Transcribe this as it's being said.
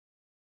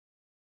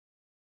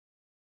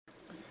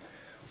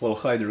Well,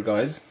 hi there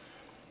guys.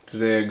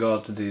 Today I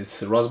got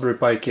this Raspberry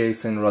Pi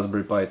case and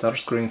Raspberry Pi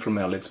touchscreen from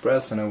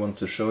AliExpress, and I want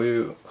to show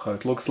you how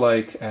it looks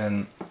like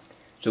and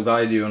to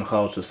guide you on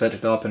how to set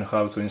it up and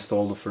how to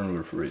install the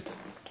firmware for it.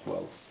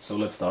 Well, so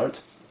let's start.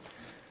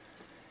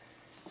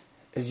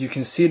 As you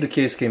can see, the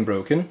case came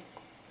broken,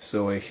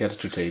 so I had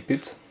to tape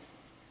it.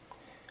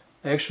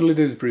 I actually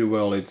did it pretty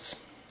well. It's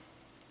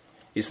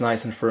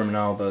nice and firm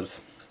now, but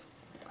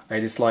I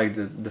dislike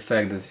the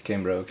fact that it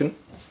came broken.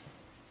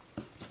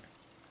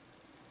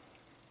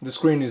 The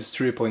screen is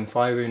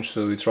 3.5 inch,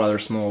 so it's rather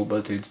small,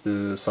 but it's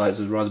the size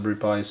of Raspberry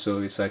Pi,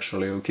 so it's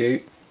actually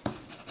okay.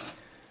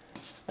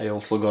 I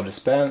also got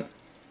a pen.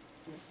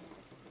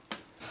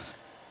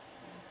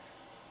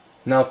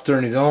 Now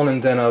turn it on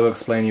and then I will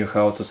explain you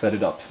how to set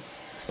it up.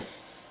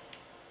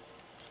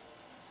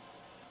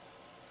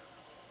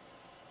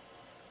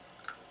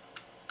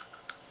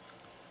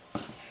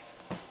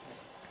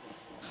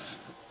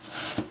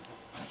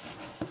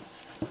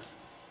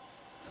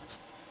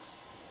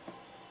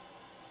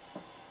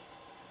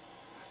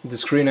 The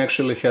screen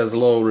actually has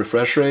low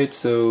refresh rate,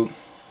 so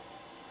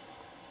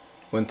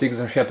when things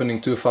are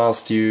happening too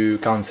fast you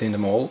can't see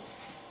them all.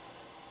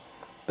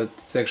 But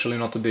it's actually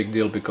not a big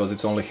deal because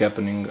it's only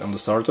happening on the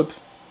startup.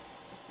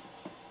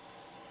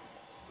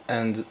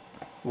 And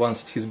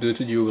once it is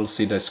booted you will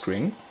see that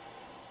screen.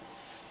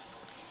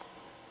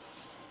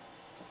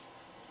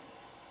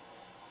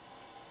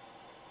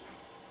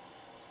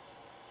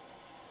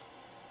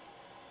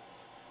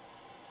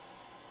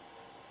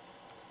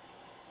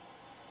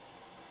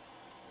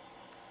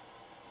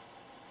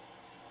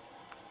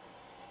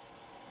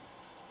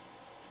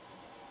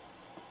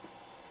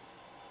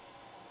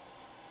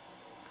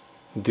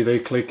 Did I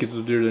click it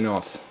or did I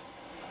not?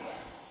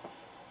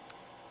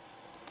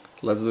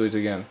 Let's do it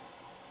again.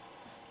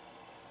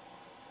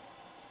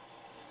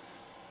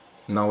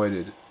 Now I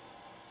did.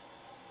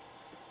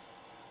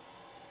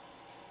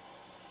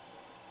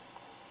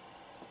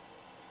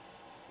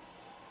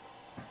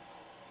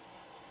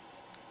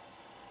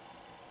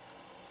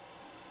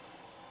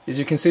 As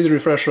you can see, the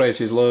refresh rate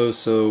is low,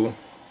 so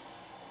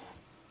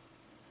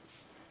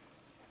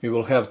you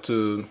will have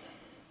to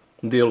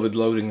deal with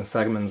loading in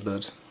segments,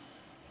 but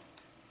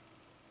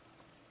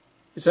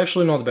it's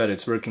actually not bad,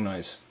 it's working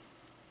nice.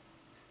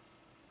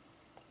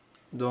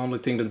 The only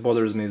thing that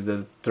bothers me is that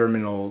the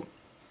terminal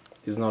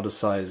is not the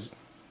size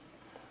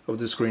of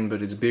the screen,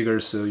 but it's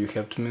bigger, so you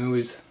have to move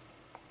it.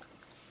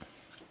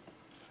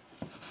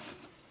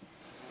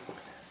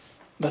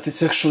 But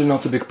it's actually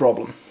not a big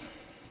problem.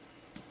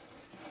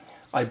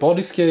 I bought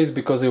this case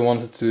because I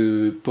wanted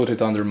to put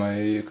it under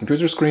my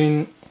computer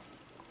screen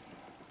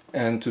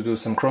and to do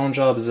some cron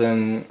jobs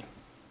and,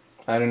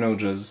 I don't know,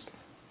 just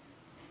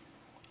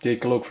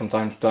take a look from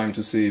time to time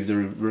to see if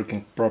they're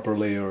working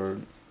properly, or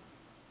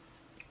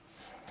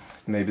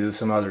maybe do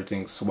some other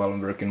things while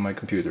I'm working on my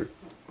computer.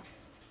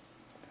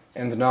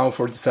 And now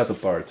for the setup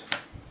part.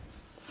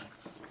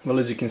 Well,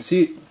 as you can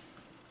see,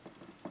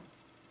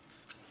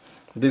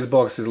 this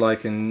box is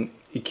like an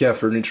IKEA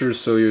furniture,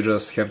 so you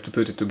just have to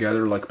put it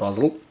together like a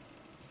puzzle.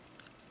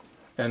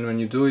 And when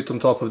you do it, on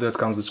top of that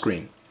comes the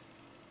screen.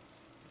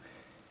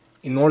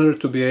 In order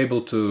to be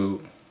able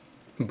to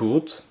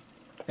boot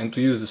and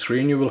to use the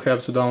screen, you will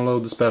have to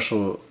download the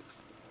special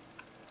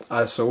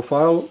ISO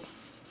file,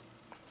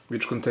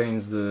 which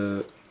contains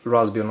the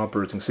Raspbian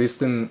operating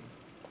system,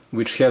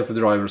 which has the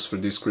drivers for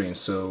this screen.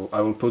 So I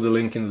will put a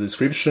link in the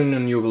description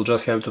and you will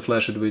just have to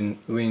flash it with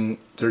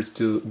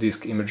Win32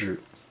 disk imager.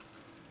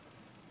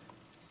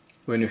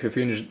 When you have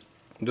finished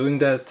doing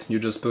that, you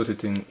just put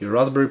it in your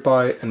Raspberry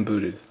Pi and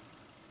boot it.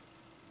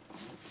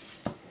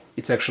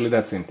 It's actually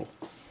that simple.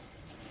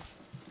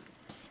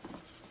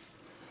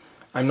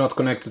 I'm not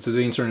connected to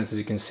the internet, as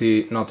you can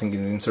see, nothing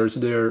is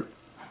inserted there.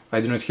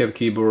 I do not have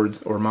keyboard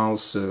or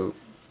mouse, so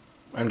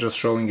I'm just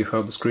showing you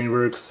how the screen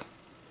works.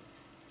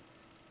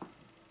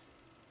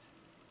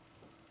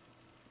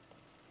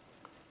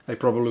 I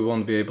probably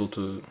won't be able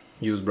to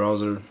use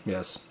browser,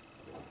 yes,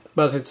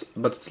 but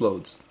it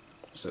loads.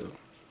 So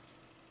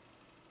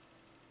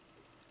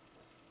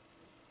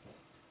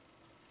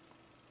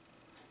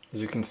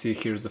as you can see,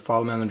 here's the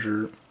file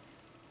manager.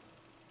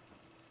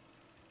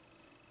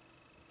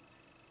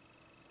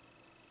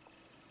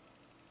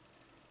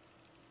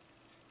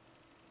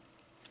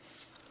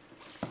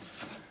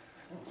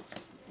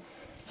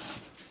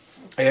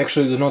 I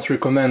actually do not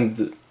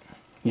recommend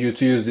you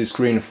to use this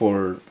screen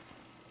for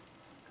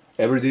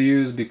everyday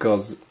use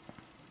because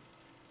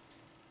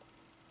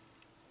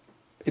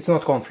it's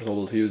not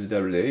comfortable to use it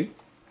every day,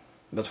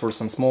 but for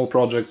some small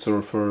projects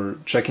or for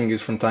checking it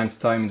from time to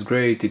time it's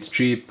great, it's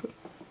cheap.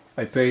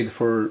 I paid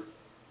for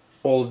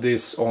all of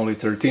this only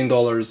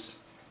 $13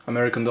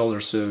 American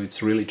dollars, so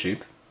it's really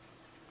cheap.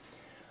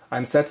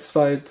 I'm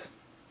satisfied,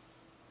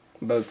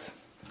 but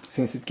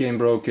since it came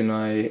broken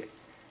I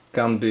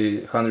can't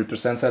be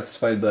 100%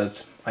 satisfied,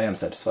 but I am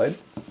satisfied.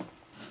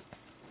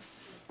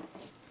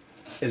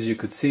 As you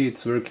could see,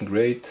 it's working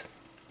great.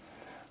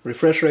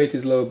 Refresh rate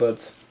is low,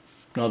 but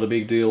not a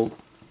big deal.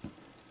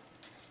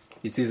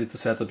 It's easy to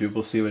set up, you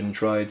will see when you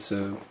try it,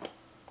 so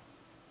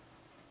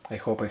I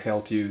hope I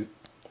helped you.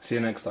 See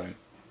you next time.